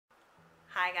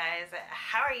Hi guys,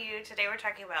 how are you? Today we're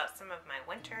talking about some of my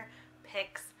winter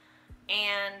picks,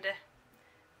 and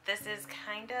this is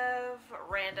kind of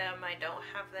random. I don't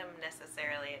have them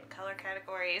necessarily in color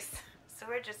categories, so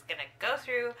we're just gonna go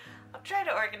through. I'll try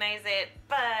to organize it,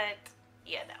 but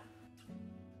yeah, no.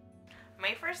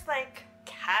 My first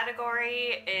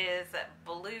category is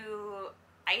blue,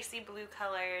 icy blue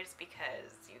colors,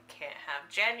 because you can't have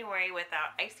January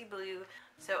without icy blue.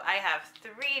 So I have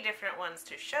 3 different ones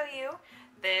to show you.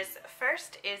 This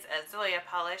first is a Zoya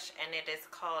polish, and it is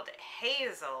called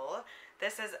Hazel.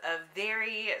 This is a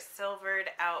very silvered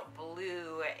out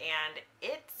blue, and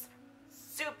it's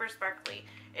super sparkly.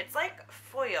 It's like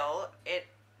foil. It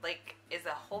is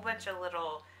a whole bunch of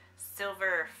little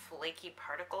silver flaky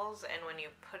particles, and when you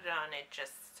put it on, it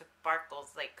just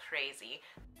sparkles like crazy.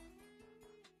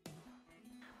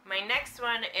 My next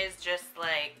one is just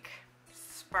like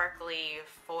sparkly,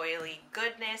 foily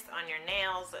goodness on your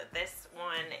nails. This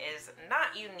one is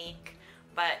not unique,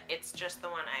 but it's just the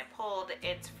one I pulled.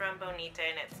 It's from Bonita,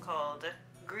 and it's called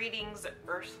Greetings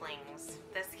Earthlings.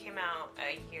 This came out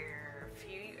a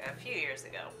few years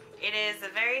ago. It is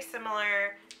very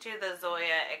similar to the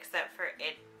Zoya, except for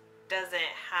it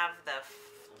doesn't have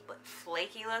the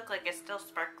flaky look. Like, it's still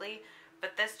sparkly,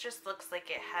 but this just looks like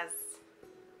it has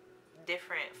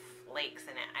different flakes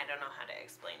in it. I don't know how to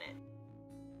explain it.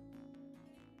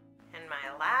 And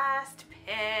my last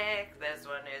pick, this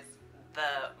one is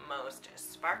the most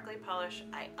sparkly polish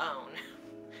I own.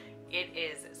 It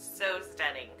is so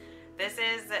stunning. This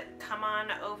is Come On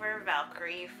Over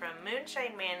Valkyrie from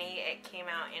Moonshine Manny. It came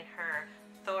out in her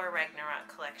Thor Ragnarok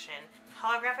collection.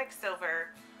 Holographic silver,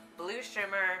 blue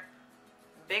shimmer,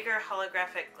 bigger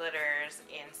holographic glitters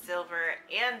in silver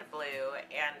and blue,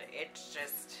 and it's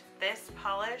just, this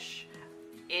polish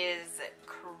is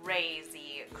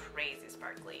crazy, crazy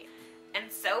sparkly, and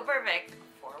so perfect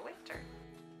for winter.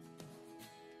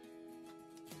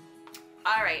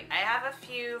 Alright, I have a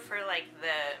few for like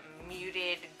the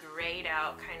muted, grayed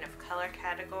out kind of color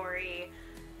category.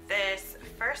 This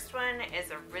first one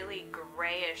is a really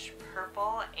grayish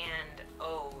purple, and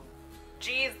oh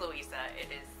geez Louisa,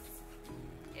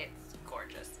 it's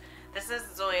gorgeous. This is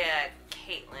Zoya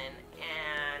Caitlin,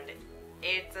 and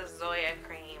it's a Zoya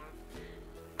cream.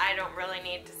 I don't really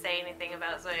need to say anything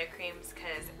about Zoya creams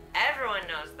because everyone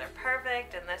knows they're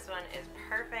perfect, and this one is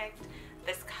perfect.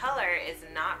 This color is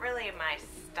not really my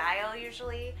style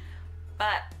usually,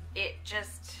 but it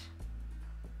just,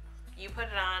 you put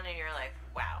it on and you're like,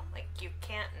 wow, like you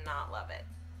can't not love it,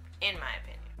 in my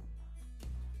opinion.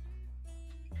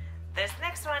 This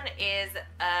next one is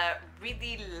a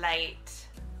really light,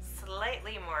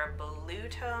 slightly more blue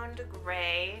toned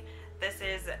gray. This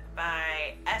is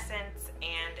by Essence,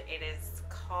 and it is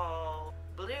called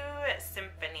Blue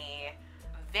Symphony.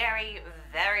 Very,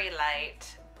 very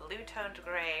light, blue toned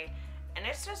gray, and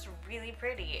it's just really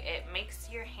pretty. It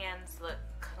makes your hands look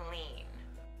clean.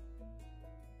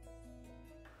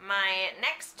 My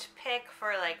next pick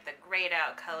for like the grayed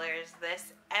out colors,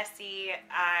 this Essie,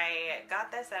 I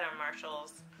got this at a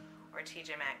Marshall's or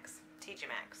TJ Maxx,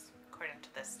 according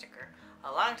to this sticker,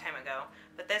 a long time ago.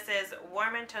 But this is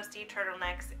Warm and Toasty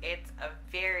Turtlenecks. It's a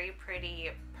very pretty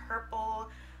purple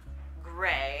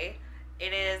gray.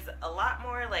 It is a lot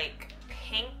more like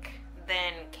pink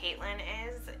than Caitlin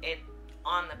is. It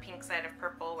on the pink side of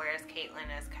purple, whereas Caitlin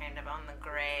is kind of on the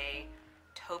gray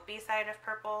taupey side of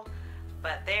purple.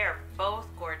 But they are both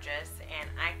gorgeous, and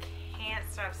I can't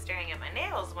stop staring at my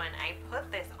nails when I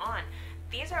put this on.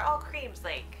 These are all creams.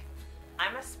 Like,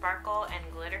 I'm a sparkle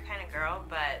and glitter kind of girl,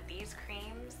 but these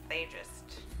creams, they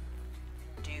just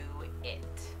do it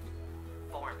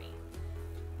for me.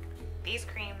 These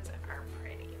creams are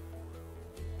pretty.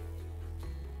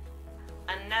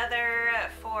 Another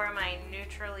for my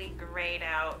neutrally grayed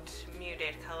out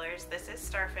muted colors, this is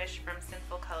Starfish from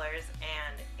Sinful Colors,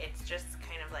 and it's just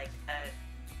kind of like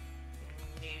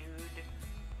a nude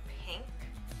pink,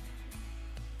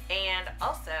 and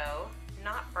also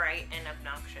not bright and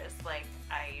obnoxious like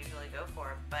I usually go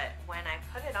for, but when I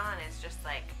put it on, it's just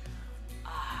like,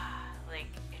 like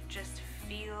it just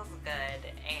feels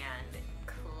good and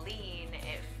clean.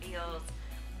 It feels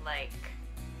like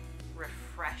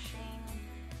refreshing,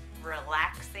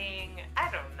 relaxing.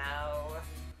 I don't know.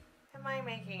 Am I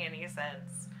making any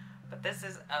sense? But this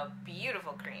is a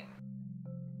beautiful cream.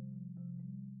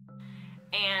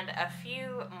 And a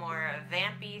few more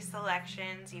vampy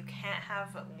selections. You can't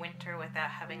have winter without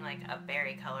having like a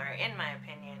berry color, in my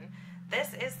opinion.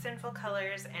 This is Sinful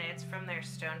Colors, and it's from their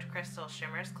Stoned Crystal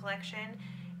Shimmers collection.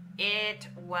 It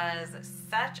was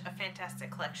such a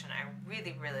fantastic collection. I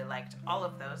really, really liked all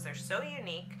of those. They're so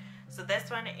unique. So this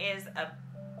one is a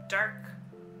dark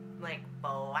like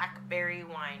blackberry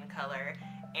wine color,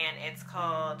 and it's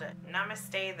called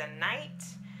Namaste the Night.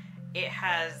 It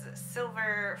has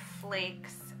silver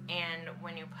flakes, and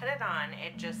when you put it on,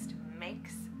 it just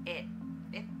makes it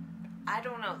I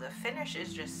don't know, the finish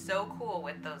is just so cool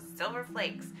with those silver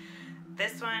flakes.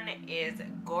 This one is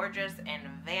gorgeous and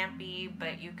vampy,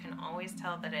 but you can always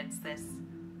tell that it's this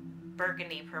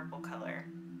burgundy purple color.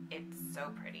 It's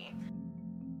so pretty.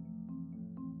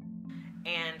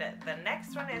 And the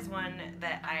next one is one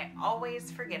that I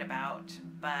always forget about,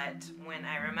 but when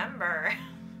I remember,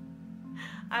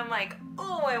 I'm like,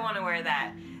 oh, I want to wear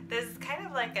that. This is kind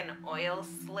of like an oil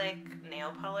slick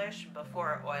nail polish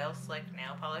before oil slick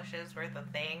nail polishes were the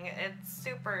thing. It's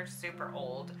super, super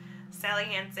old. Sally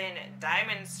Hansen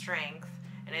Diamond Strength,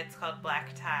 and it's called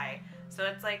Black Tie. So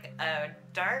it's like a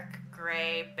dark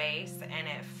gray base, and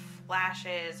it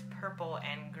flashes purple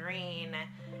and green.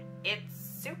 It's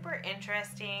super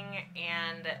interesting,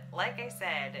 and like I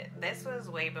said, this was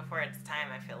way before its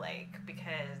time, I feel like,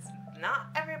 because not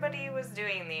everybody was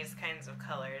doing these kinds of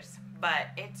colors, but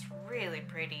it's really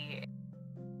pretty.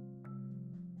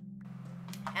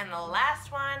 And the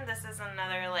last one, this is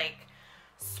another like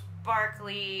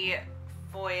sparkly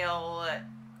foil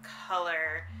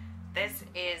color. This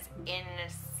is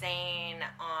insane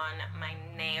on my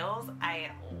nails. I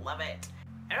love it.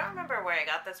 I don't remember where I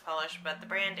got this polish, but the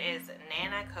brand is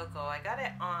Nanacoco. I got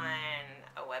it on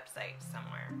a website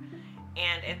somewhere,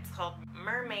 and it's called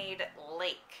Mermaid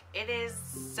Lake. It is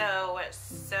so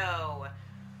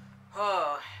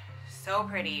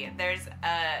pretty. There's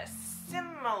a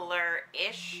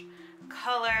similar-ish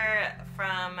color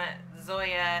from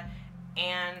Zoya,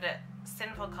 and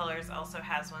Sinful Colors also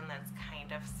has one that's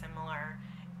kind of similar.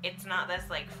 It's not this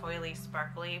like foily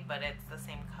sparkly, but it's the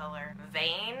same color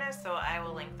vein, so I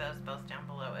will link those both down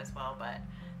below as well, but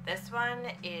this one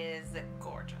is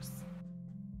gorgeous.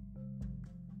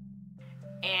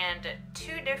 And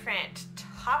two different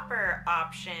topper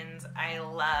options I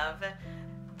love.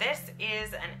 This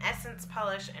is an essence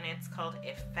polish, and it's called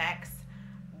Effects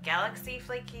Galaxy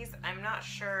Flakies. I'm not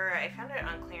sure, I found it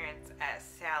on clearance at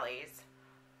Sally's.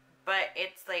 But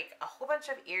it's like a whole bunch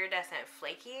of iridescent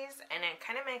flakies, and it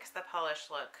kind of makes the polish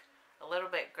look a little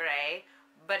bit gray,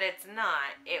 but it's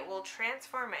not. It will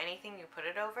transform anything you put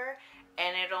it over,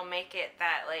 and it'll make it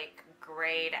that like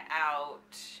grayed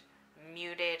out,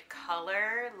 muted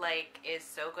color, like is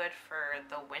so good for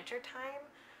the winter time,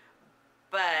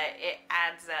 but it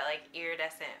adds that like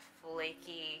iridescent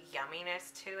flaky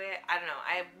yumminess to it. I don't know.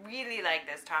 I really like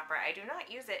this topper. I do not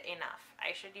use it enough.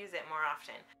 I should use it more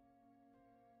often.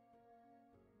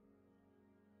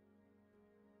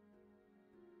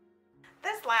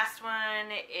 This last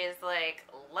one is like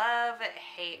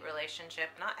love-hate relationship.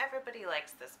 Not everybody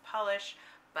likes this polish,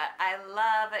 but I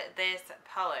love this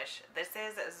polish. This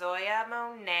is Zoya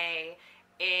Monet.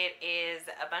 It is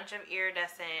a bunch of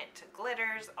iridescent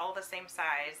glitters, all the same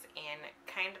size, in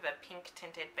kind of a pink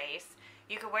tinted base.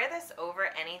 You could wear this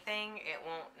over anything. It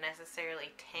won't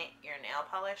necessarily tint your nail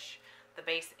polish. The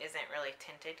base isn't really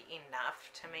tinted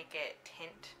enough to make it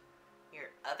tint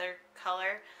your other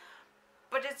color.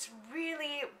 But it's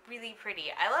really, really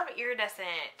pretty. I love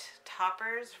iridescent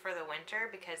toppers for the winter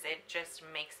because it just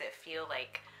makes it feel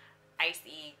like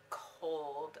icy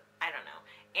cold. I don't know.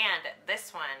 And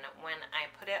this one, when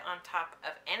I put it on top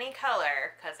of any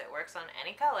color, because it works on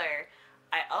any color,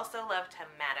 I also love to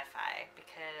mattify,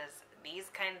 because these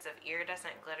kinds of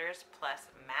iridescent glitters plus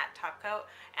matte top coat,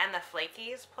 and the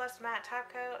flakies plus matte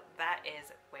top coat, that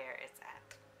is where it's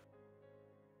at.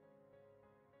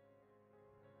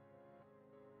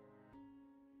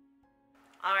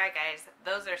 Alright guys,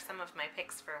 those are some of my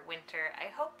picks for winter. I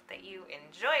hope that you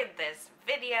enjoyed this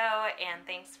video, and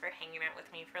thanks for hanging out with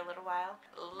me for a little while.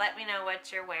 Let me know what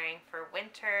you're wearing for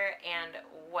winter and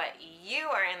what you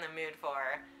are in the mood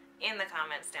for in the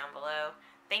comments down below.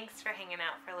 Thanks for hanging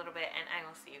out for a little bit, and I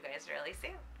will see you guys really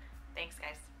soon. Thanks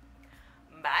guys.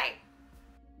 Bye!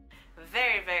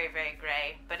 Very, very, very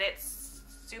gray, but it's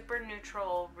super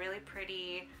neutral, really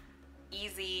pretty,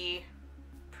 easy,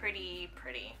 pretty.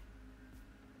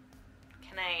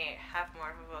 Can I have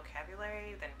more of a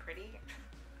vocabulary than pretty?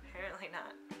 Apparently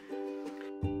not.